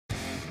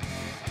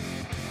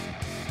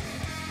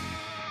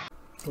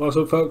What's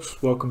up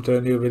folks, welcome to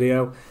a new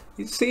video.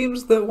 It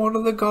seems that one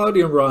of the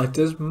Guardian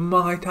writers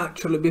might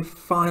actually be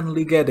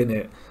finally getting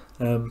it.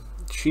 Her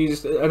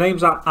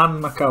name's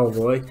Anne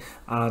McElvoy,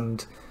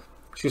 and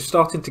she's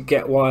starting to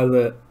get why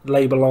the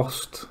Labour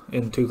lost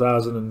in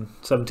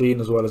 2017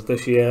 as well as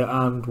this year,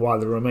 and why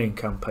the Remain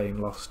campaign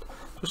lost.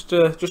 Just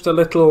a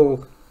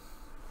little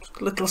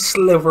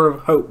sliver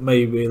of hope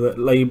maybe that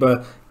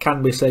Labour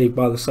can be saved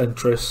by the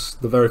centrists,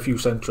 the very few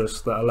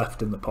centrists that are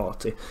left in the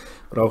party.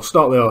 But I'll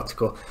start the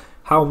article.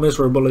 How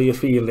miserable are you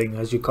feeling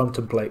as you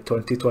contemplate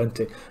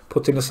 2020?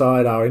 Putting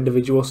aside our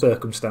individual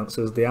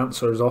circumstances, the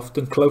answer is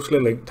often closely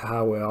linked to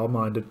how we are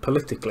minded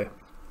politically.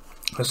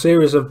 A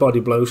series of body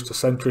blows to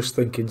centrist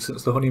thinking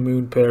since the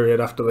honeymoon period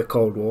after the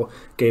Cold War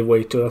gave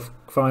way to a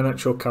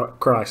financial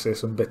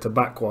crisis and bitter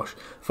backwash,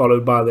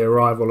 followed by the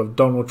arrival of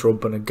Donald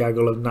Trump and a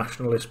gaggle of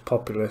nationalist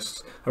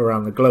populists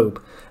around the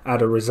globe.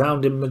 Add a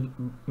resounding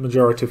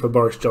majority for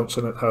Boris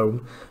Johnson at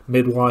home,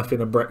 midwife in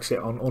a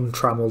Brexit on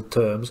untrammelled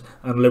terms,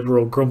 and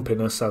liberal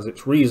grumpiness as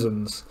its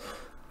reasons.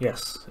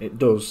 Yes, it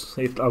does.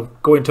 I'll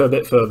go into a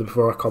bit further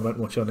before I comment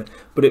much on it,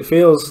 but it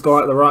feels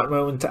like the right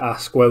moment to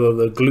ask whether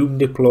the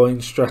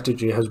gloom-deploying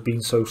strategy has been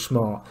so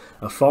smart.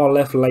 A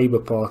far-left Labour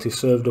Party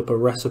served up a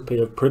recipe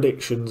of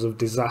predictions of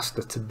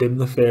disaster to dim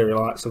the fairy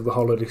lights of the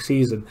holiday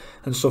season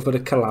and suffered a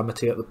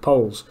calamity at the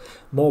polls.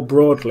 More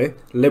broadly,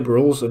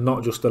 Liberals, and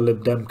not just the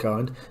Lib Dem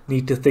kind,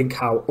 need to think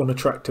how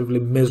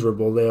unattractively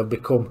miserable they have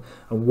become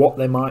and what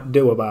they might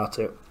do about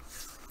it.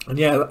 And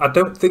yeah, I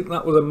don't think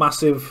that was a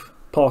massive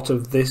part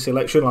of this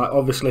election. Like,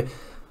 obviously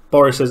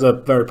Boris is a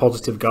very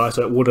positive guy,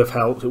 so it would have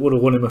helped, it would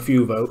have won him a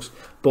few votes,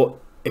 but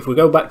if we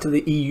go back to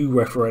the EU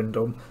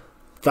referendum,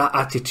 that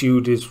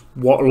attitude is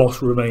what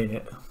lost Remain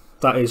it.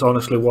 That is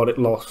honestly what it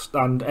lost,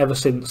 and ever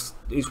since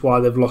it's why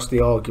they've lost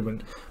the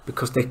argument,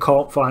 because they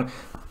can't find.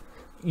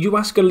 You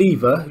ask a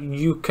Leaver,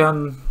 you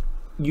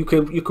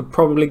could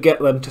probably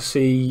get them to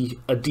see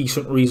a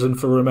decent reason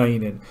for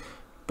remaining.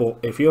 But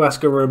if you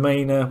ask a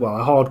Remainer, well,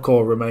 a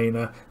hardcore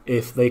Remainer,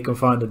 if they can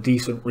find a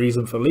decent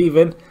reason for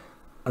leaving,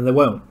 and they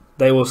won't.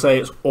 They will say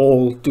it's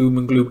all doom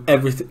and gloom.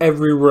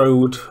 Every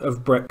road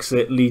of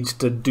Brexit leads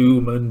to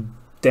doom and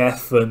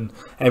death, and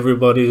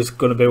everybody's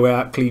going to be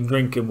without clean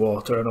drinking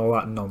water and all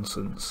that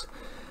nonsense.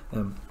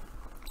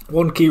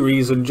 One key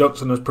reason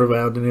Johnson has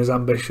prevailed in his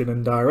ambition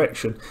and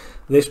direction,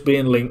 this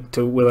being linked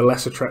with a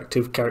less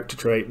attractive character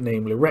trait,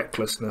 namely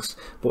recklessness.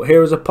 But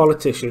here is a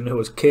politician who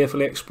has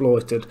carefully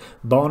exploited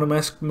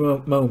Barnum-esque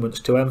moments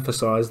to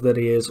emphasise that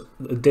he is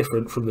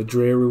different from the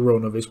dreary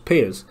run of his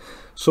peers.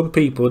 Some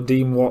people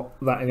deem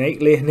that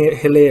innately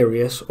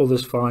hilarious,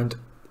 others find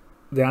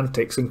the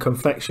antics and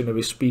confection of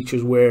his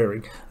speeches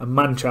wearing a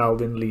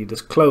man-child in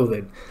leader's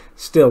clothing.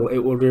 Still, it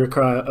will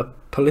require a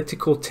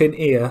political tin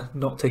ear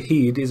not to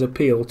heed his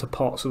appeal to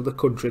parts of the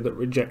country that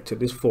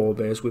rejected his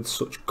forebears with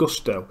such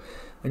gusto.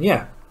 And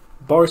yeah,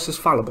 Boris is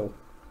fallible.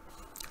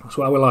 That's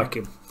why we like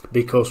him,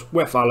 because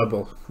we're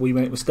fallible. We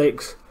make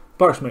mistakes.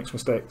 Boris makes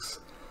mistakes.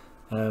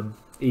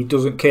 He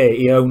doesn't care.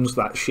 He owns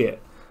that shit.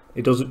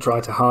 He doesn't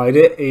try to hide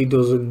it. He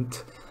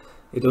doesn't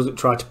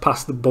try to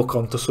pass the buck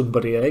on to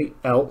somebody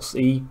else.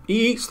 He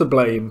eats the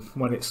blame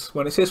when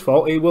it's his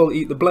fault. He will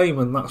eat the blame,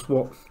 and that's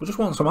what we just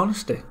want. Some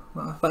honesty.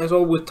 That is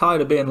all we're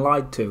tired of being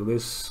lied to.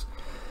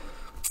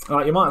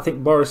 You might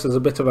think Boris is a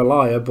bit of a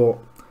liar, but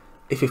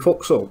if he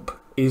fucks up,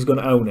 he's going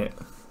to own it.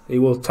 He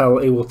will tell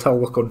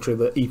the country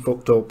that he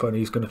fucked up, and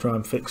he's going to try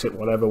and fix it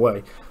whatever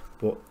way.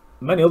 But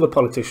many other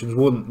politicians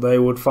wouldn't. They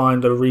would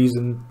find a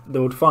reason. They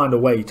would find a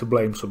way to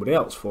blame somebody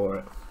else for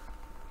it.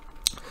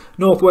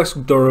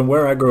 Northwest Durham,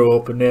 where I grew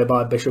up, and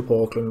nearby Bishop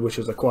Auckland, which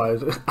has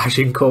acquired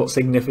Agincourt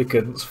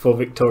significance for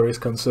victorious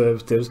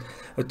Conservatives,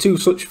 are two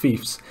such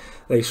fiefs.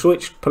 They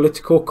switched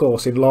political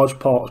course in large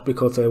part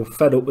because they were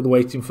fed up with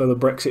waiting for the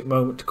Brexit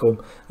moment to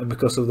come, and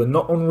because of the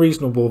not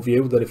unreasonable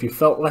view that if you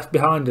felt left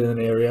behind in an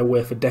area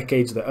where for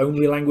decades the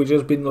only language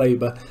has been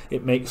Labour,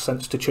 it makes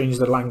sense to change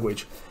the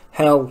language.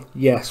 Hell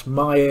yes,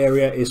 my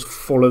area is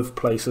full of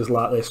places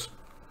like this.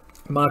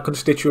 My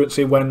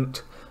constituency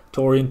went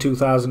Tory in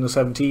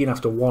 2017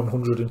 after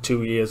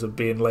 102 years of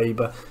being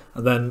Labour,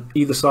 and then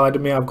either side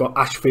of me I've got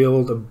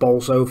Ashfield and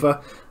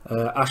Bolsover.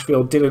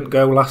 Ashfield didn't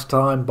go last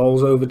time,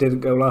 Bolsover didn't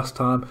go last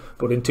time,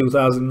 but in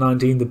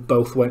 2019 they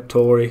both went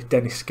Tory.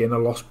 Dennis Skinner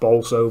lost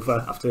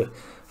Bolsover after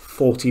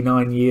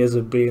 49 years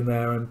of being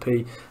their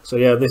MP. So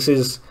yeah,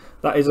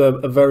 that is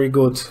a very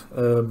good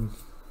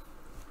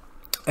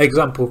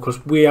example,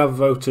 because we have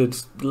voted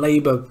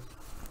Labour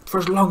for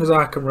as long as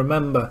I can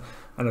remember.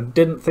 And I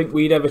didn't think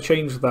we'd ever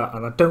change that,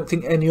 and I don't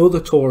think any other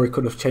Tory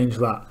could have changed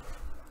that,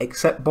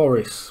 except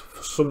Boris.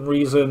 For some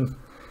reason,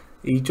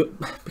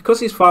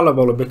 because he's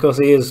fallible and because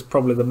he is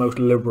probably the most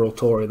liberal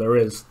Tory there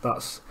is.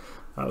 That's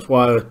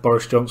why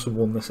Boris Johnson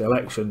won this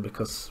election,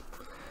 because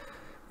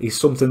he's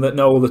something that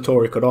no other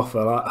Tory could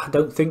offer. I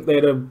don't think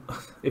they'd have,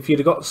 if you'd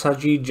have got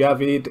Sajid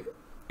Javid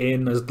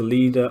in as the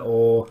leader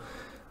or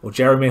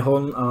Jeremy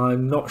Hunt,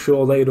 I'm not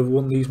sure they'd have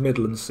won these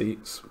Midlands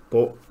seats.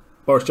 But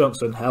Boris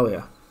Johnson, hell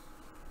yeah.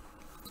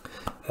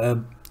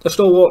 A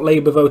stalwart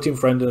Labour voting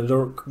friend in a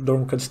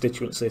Durham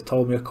constituency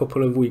told me a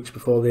couple of weeks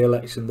before the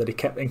election that he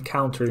kept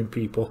encountering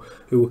people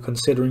who were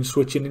considering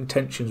switching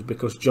intentions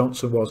because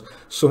Johnson was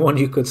someone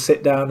you could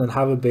sit down and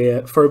have a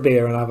beer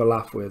and have a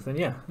laugh with. And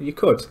yeah, you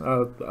could.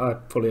 I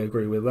fully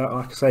agree with that.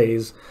 Like I say,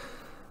 he's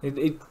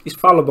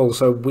fallible,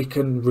 so we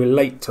can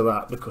relate to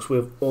that because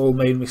we've all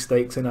made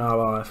mistakes in our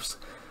lives.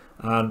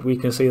 And we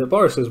can see that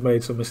Boris has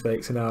made some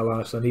mistakes in our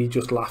lives and he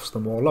just laughs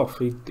them all off.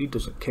 He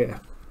doesn't care.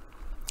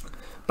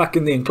 Back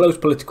in the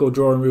enclosed political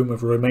drawing room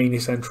of Romani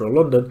central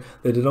London,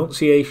 the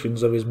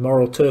denunciations of his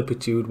moral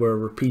turpitude were a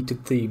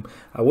repeated theme.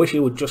 I wish he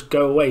would just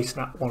go away,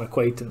 snapped one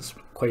acquaintance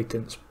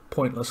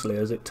pointlessly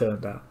as it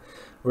turned out.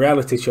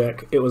 Reality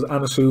check, it was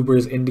Anna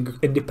Soubry's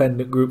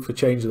independent group for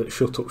change that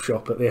shut up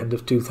shop at the end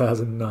of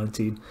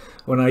 2019.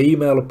 When I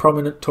email a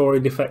prominent Tory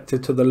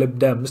defector to the Lib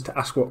Dems to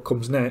ask what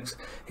comes next,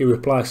 he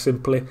replies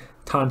simply,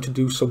 time to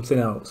do something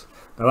else.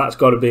 Now that's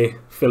got to be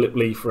Philip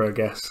Leifer, I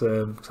guess.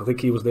 I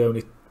think he was the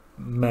only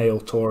male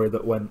Tory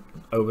that went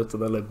over to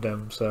the Lib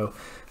Dems, so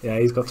yeah,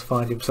 he's got to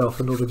find himself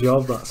another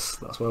job.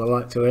 That's what I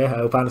like to hear. I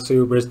hope Anna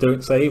Soubry is doing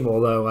the same,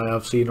 although I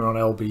have seen her on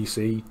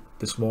LBC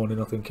this morning,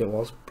 I think it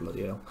was.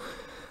 Bloody hell.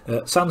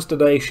 Sands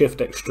today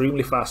shift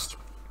extremely fast,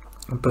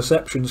 and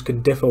perceptions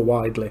can differ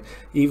widely,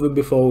 even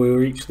before we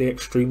reach the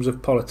extremes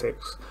of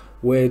politics.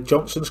 Where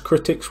Johnson's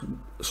critics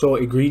saw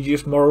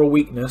egregious moral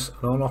weakness,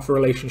 an on-off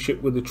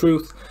relationship with the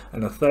truth,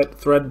 and a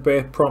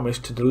threadbare promise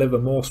to deliver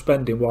more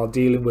spending while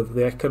dealing with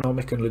the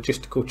economic and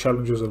logistical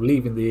challenges of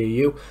leaving the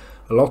EU,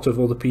 a lot of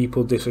other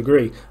people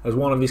disagree. As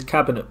one of his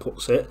cabinet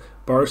puts it,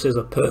 Boris is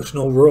a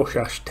personal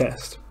Rorschach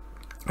test,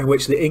 in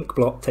which the ink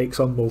blot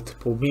takes on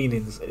multiple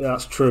meanings.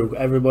 That's true.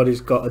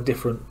 Everybody's got a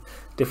different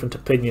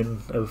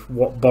opinion of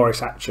what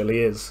Boris actually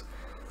is.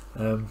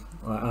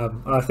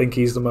 I think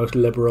he's the most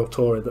liberal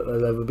Tory that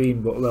there's ever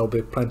been, but there'll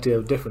be plenty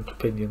of different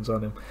opinions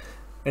on him.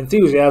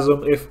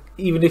 Enthusiasm,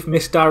 even if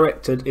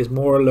misdirected, is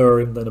more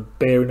alluring than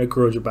bearing a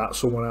grudge about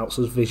someone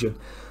else's vision.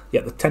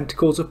 Yet the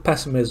tentacles of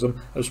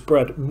pessimism have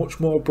spread much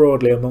more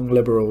broadly among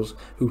liberals,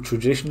 who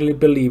traditionally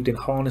believed in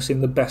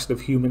harnessing the best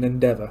of human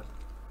endeavour.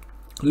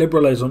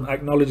 Liberalism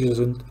acknowledges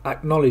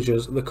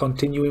the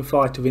continuing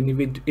fight of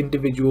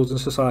individuals and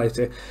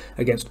society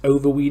against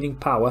overweening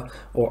power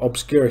or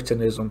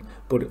obscurantism,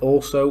 but it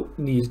also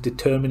needs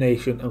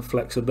determination and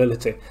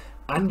flexibility.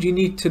 And you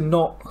need to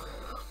not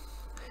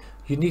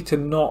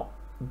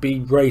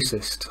be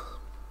racist.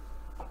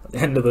 At the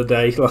end of the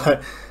day,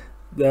 like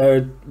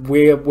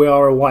we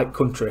are a white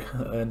country.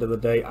 At the end of the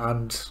day,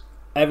 and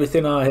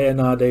everything I hear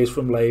nowadays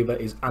from Labour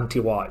is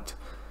anti-white.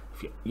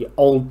 You're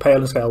old, pale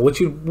and stale,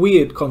 which is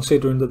weird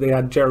considering that they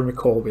had Jeremy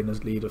Corbyn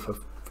as leader for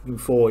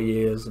 4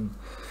 years, and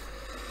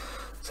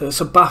so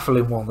it's a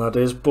baffling one, that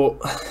is. But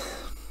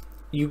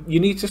you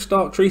need to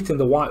start treating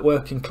the white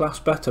working class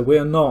better. We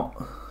are not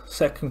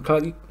second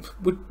class.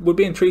 We're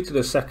being treated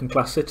as second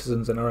class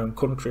citizens in our own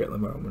country at the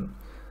moment.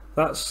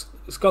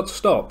 It's got to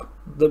stop.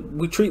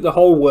 We treat the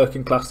whole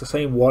working class the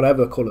same,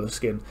 whatever colour of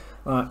skin.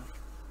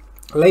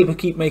 Labour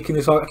keep making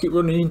this. I keep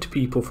running into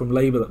people from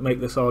Labour that make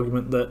this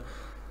argument that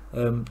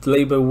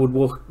Labour would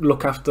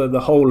look after the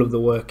whole of the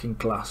working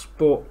class,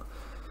 but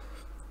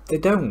they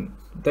don't.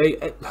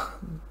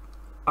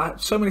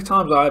 So many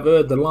times I've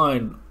heard the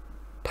line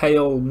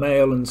 "pale,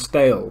 male, and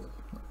stale."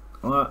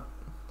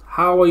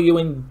 How are you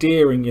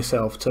endearing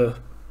yourself to?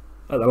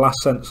 At the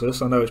last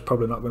census, I know it's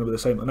probably not going to be the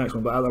same at the next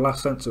one, but at the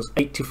last census,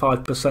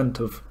 85%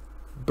 of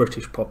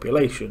British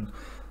population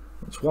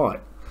is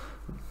white.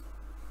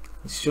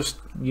 It's just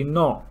you're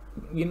not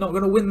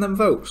going to win them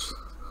votes.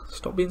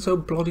 Stop being so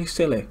bloody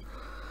silly.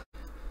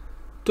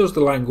 Does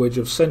the language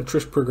of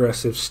centrist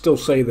progressives still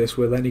say this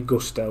with any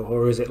gusto,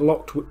 or is it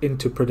locked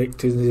into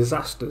predicting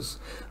disasters?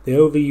 The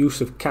overuse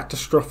of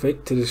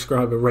catastrophic to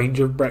describe a range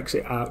of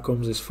Brexit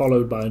outcomes is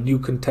followed by a new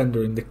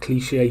contender in the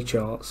cliché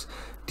charts.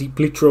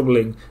 Deeply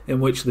troubling, in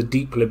which the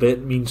deeply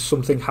bit means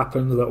something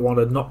happened that one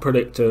had not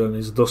predicted and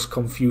is thus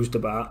confused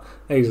about.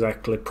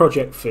 Exactly.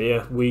 Project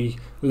Fear. We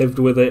lived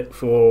with it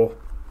for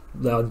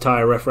the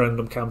entire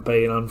referendum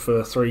campaign and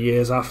for 3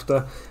 years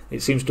after.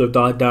 It seems to have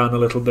died down a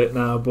little bit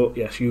now, but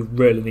yes, you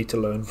really need to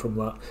learn from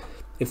that.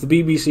 If the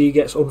BBC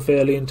gets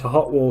unfairly into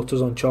hot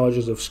waters on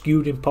charges of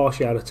skewed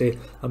impartiality,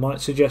 I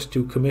might suggest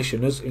to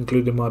commissioners,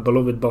 including my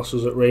beloved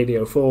bosses at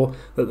Radio 4,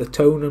 that the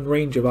tone and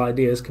range of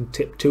ideas can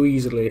tip too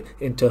easily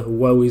into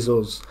woe is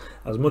us.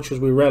 As much as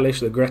we relish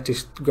the Greta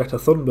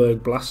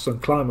Thunberg blasts and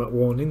climate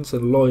warnings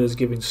and lawyers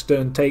giving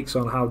stern takes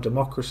on how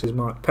democracies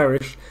might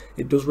perish,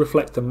 it does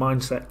reflect a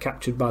mindset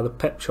captured by the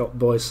Pet Shop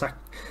Boys'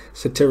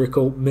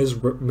 satirical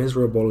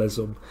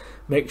miserableism.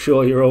 Make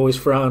sure you're always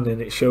frowning.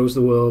 It shows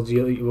the world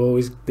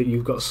that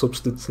you've got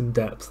substance and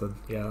depth. And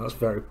yeah, that's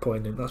very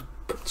poignant. That's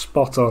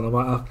spot on.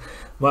 I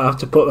might have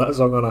to put that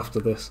song on after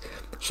this.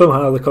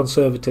 Somehow the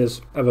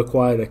Conservatives have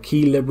acquired a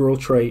key liberal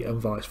trait and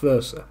vice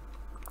versa.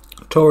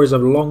 Tories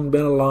have long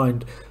been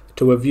aligned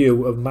to a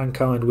view of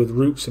mankind with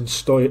roots in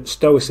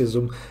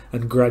stoicism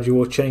and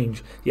gradual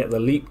change, yet the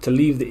leap to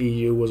leave the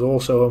EU was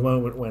also a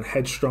moment when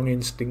headstrong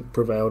instinct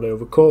prevailed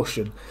over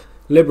caution.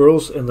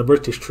 Liberals, in the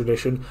British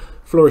tradition,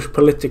 flourished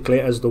politically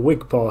as the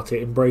Whig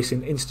Party,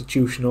 embracing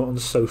institutional and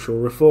social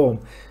reform,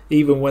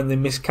 even when they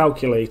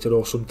miscalculated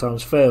or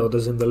sometimes failed,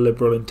 as in the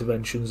Liberal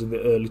interventions in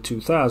the early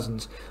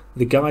 2000s.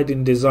 The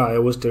guiding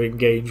desire was to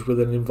engage with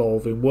an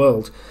evolving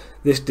world.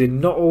 This did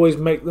not always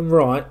make them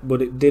right,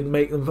 but it did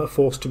make them a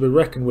force to be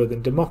reckoned with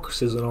in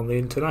democracies and on the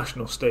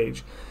international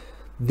stage.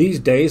 These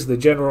days, the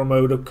general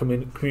mode of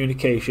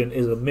communication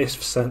is a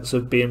mixed sense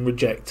of being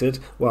rejected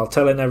while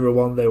telling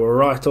everyone they were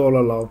right all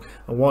along,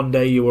 and one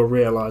day you will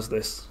realise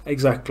this.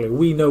 Exactly,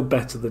 we know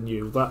better than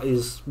you. That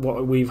is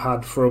what we've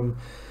had from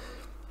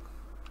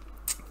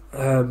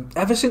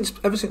ever since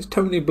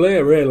Tony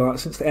Blair, really, like,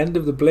 since the end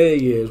of the Blair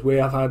years. We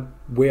have had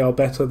 "we are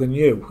better than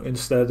you"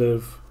 instead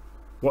of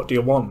 "what do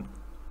you want."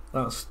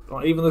 That's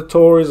like, even the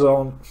Tories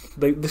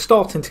they're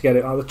starting to get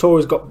it. Like, the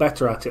Tories got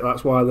better at it.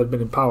 That's why they've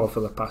been in power for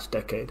the past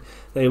decade.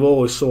 They've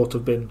always sort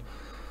of been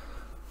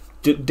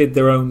did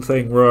their own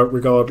thing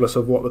regardless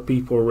of what the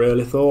people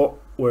really thought,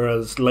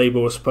 whereas Labour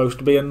was supposed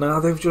to be, and now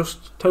they've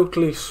just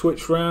totally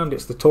switched round.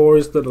 It's the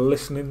Tories that are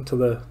listening to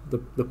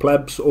the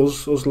plebs,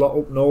 us lot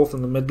up north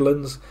in the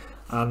Midlands,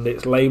 and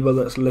it's Labour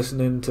that's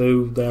listening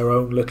to their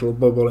own little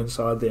bubble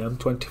inside the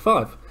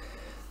M25.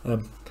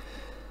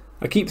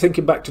 I keep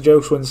thinking back to Jo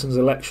Swinson's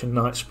election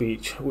night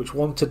speech, which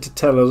wanted to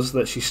tell us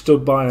that she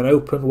stood by an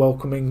open,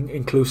 welcoming,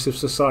 inclusive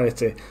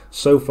society.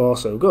 So far,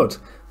 so good.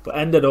 But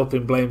ended up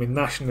in blaming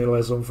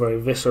nationalism for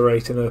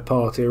eviscerating her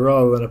party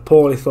rather than a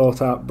poorly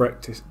thought out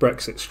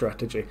Brexit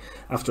strategy.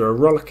 After a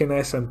rollicking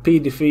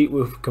SNP defeat,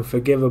 we can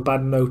forgive a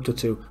bad note or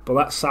two, but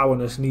that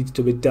sourness needs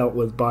to be dealt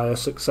with by her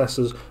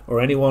successors or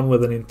anyone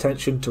with an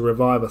intention to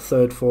revive a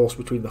third force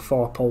between the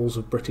far poles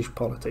of British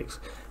politics.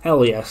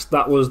 Hell yes,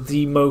 that was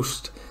the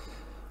most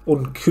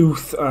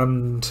uncouth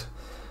and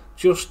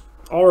just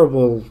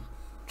horrible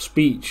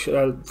speech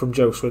from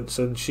Jo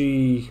Swinson.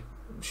 She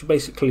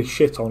basically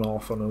shit on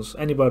us.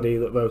 Anybody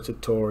that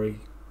voted Tory,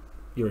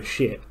 you're a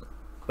shit,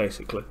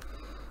 basically.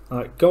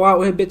 Like, go out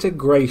with a bit of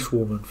grace,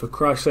 woman, for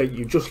Christ's sake.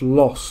 You just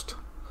lost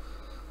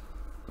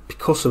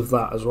because of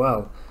that as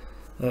well.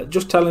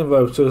 Just telling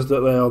voters that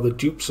they are the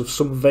dupes of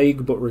some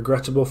vague but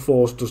regrettable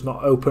force does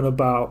not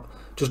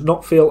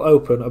feel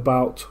open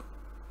about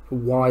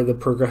why the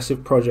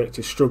progressive project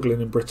is struggling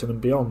in Britain and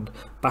beyond.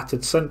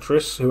 Battered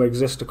centrists who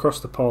exist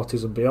across the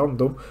parties and beyond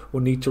them will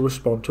need to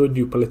respond to a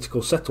new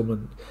political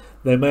settlement.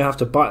 They may have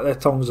to bite their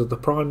tongues as the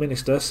Prime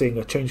Minister, seeing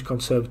a changed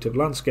Conservative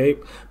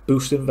landscape,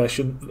 boost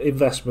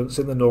investments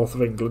in the north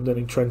of England and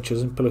in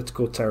trenches in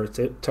political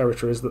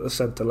territories that the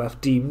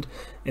centre-left deemed,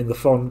 in the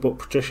fond but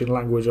patrician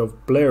language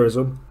of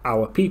Blairism,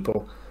 our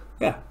people.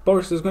 Yeah,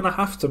 Boris is going to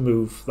have to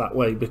move that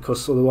way,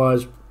 because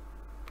otherwise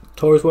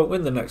Tories won't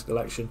win the next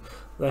election.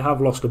 They have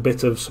lost a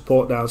bit of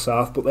support down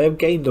south, but they have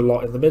gained a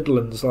lot in the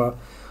Midlands.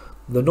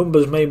 The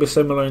numbers may be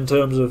similar in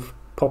terms of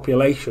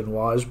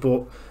population-wise,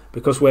 but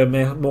because we're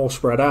more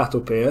spread out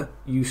up here,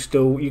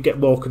 you get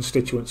more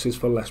constituencies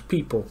for less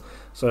people.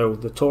 So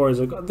the Tories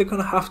they're going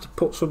to have to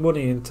put some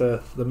money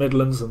into the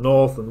Midlands, the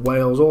North, and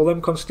Wales, all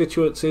them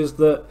constituencies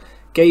that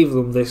gave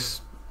them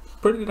this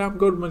pretty damn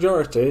good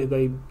majority.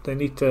 They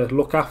need to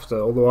look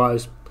after,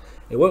 otherwise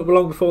it won't be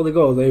long before they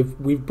go.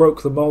 We've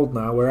broke the mould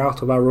now. We're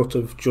out of our rut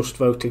of just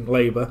voting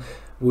Labour.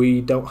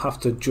 We don't have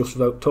to just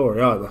vote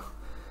Tory either.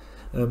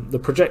 The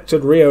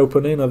projected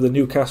reopening of the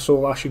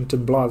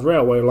Newcastle-Ashington-Blythe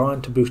railway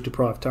line to boost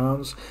deprived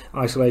towns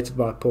isolated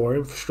by poor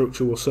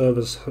infrastructure will serve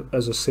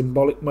as a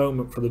symbolic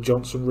moment for the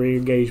Johnson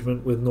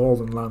re-engagement with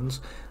northern lands,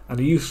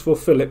 and a useful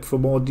fillip for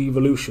more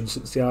devolution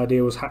since the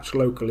idea was hatched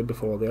locally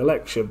before the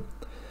election.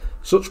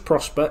 Such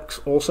prospects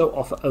also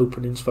offer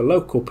openings for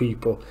local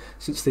people,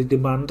 since they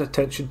demand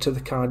attention to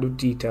the kind of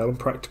detail and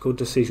practical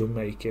decision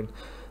making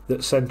that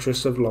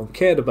centrists have long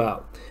cared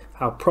about.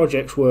 How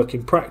projects work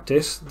in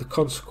practice, the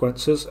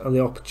consequences and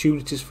the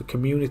opportunities for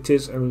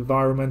communities and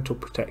environmental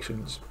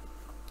protections.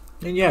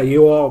 And yeah,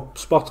 you are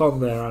spot on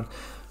there, Anne,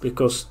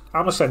 because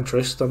I'm a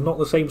centrist. I'm not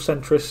the same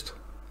centrist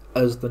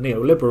as the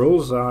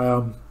neoliberals. I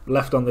am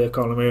left on the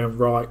economy and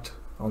right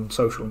on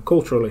social and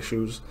cultural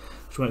issues,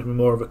 which makes me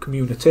more of a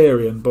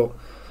communitarian,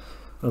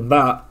 and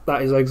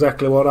that is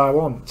exactly what I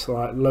want.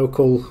 Like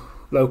local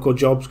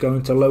jobs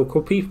going to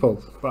local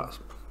people.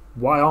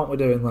 Why aren't we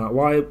doing that?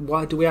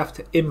 Why do we have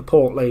to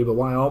import labour?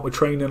 Why aren't we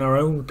training our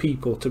own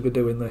people to be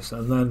doing this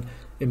and then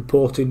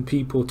importing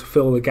people to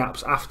fill the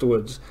gaps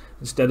afterwards,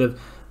 instead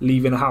of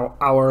leaving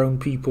our own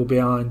people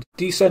behind?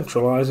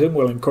 Decentralising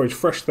will encourage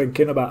fresh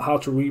thinking about how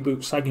to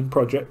reboot sagging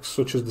projects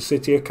such as the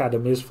city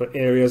academies for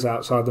areas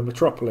outside the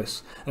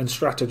metropolis, and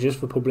strategies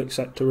for public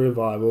sector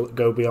revival that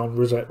go beyond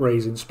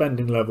raising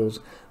spending levels.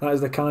 That is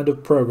the kind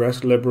of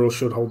progress Liberals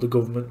should hold the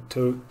government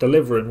to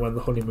delivering when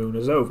the honeymoon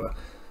is over.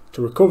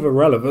 To recover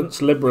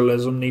relevance,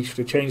 liberalism needs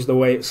to change the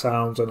way it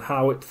sounds and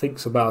how it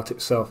thinks about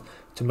itself,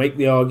 to make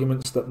the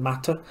arguments that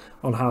matter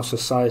on how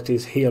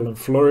societies heal and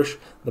flourish,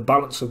 the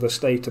balance of the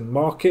state and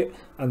market,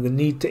 and the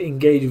need to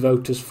engage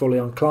voters fully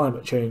on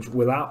climate change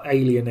without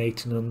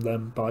alienating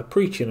them by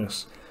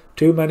preachiness.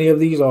 Too many of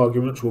these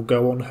arguments will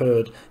go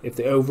unheard if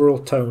the overall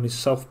tone is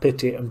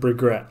self-pity and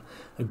regret.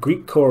 A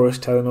Greek chorus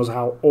telling us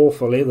how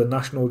awfully the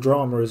national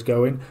drama is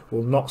going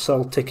will not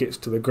sell tickets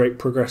to the great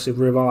progressive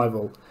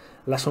revival.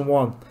 Lesson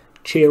 1.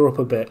 Cheer up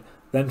a bit,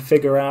 then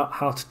figure out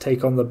how to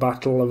take on the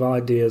battle of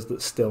ideas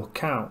that still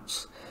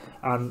counts.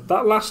 And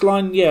that last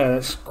line, yeah,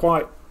 it's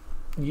quite...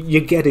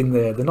 You're getting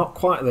there. They're not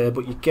quite there,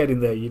 but you're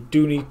getting there. You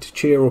do need to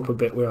cheer up a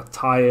bit. We are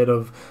tired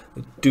of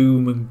the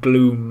doom and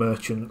gloom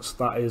merchants.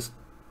 That is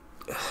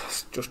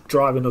just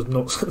driving us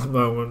nuts at the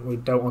moment. We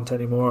don't want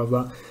any more of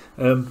that.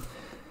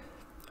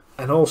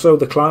 And also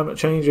the climate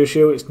change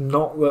issue. It's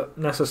not that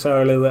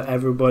necessarily that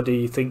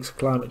everybody thinks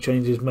climate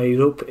change is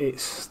made up.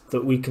 It's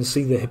that we can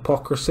see the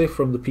hypocrisy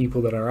from the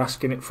people that are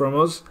asking it from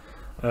us.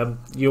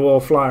 You all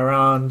fly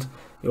around.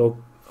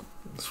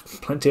 There's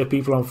plenty of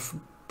people on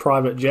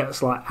private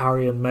jets like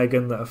Harry and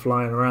Meghan that are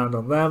flying around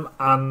on them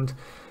and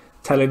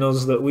telling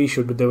us that we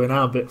should be doing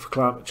our bit for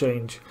climate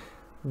change.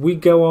 We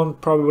go on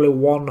probably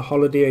one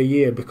holiday a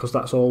year because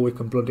that's all we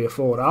can bloody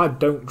afford. I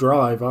don't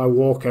drive, I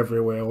walk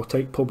everywhere or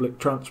take public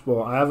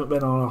transport. I haven't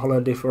been on a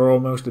holiday for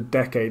almost a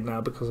decade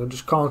now because I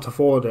just can't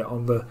afford it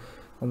on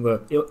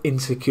the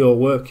insecure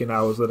working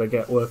hours that I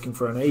get working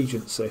for an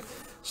agency.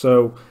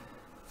 So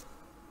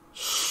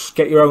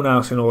get your own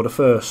house in order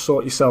first,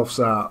 sort yourselves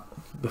out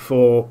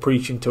before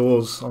preaching to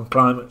us on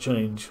climate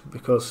change,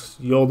 because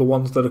you're the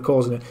ones that are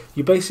causing it.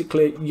 You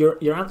basically,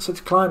 your answer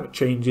to climate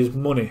change is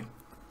money.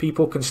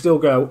 People can still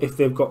go if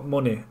they've got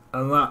money,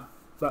 and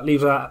that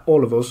leaves out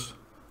all of us.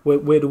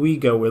 Where do we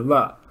go with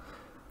that?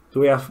 Do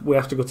we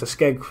have to go to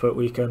Skeg for a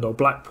weekend or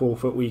Blackpool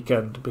for a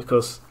weekend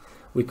because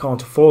we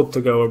can't afford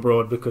to go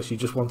abroad because you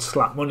just want to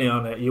slap money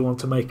on it? You want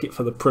to make it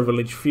for the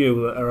privileged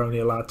few that are only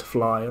allowed to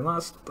fly, and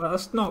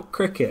that's not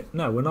cricket.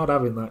 No, we're not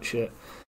having that shit.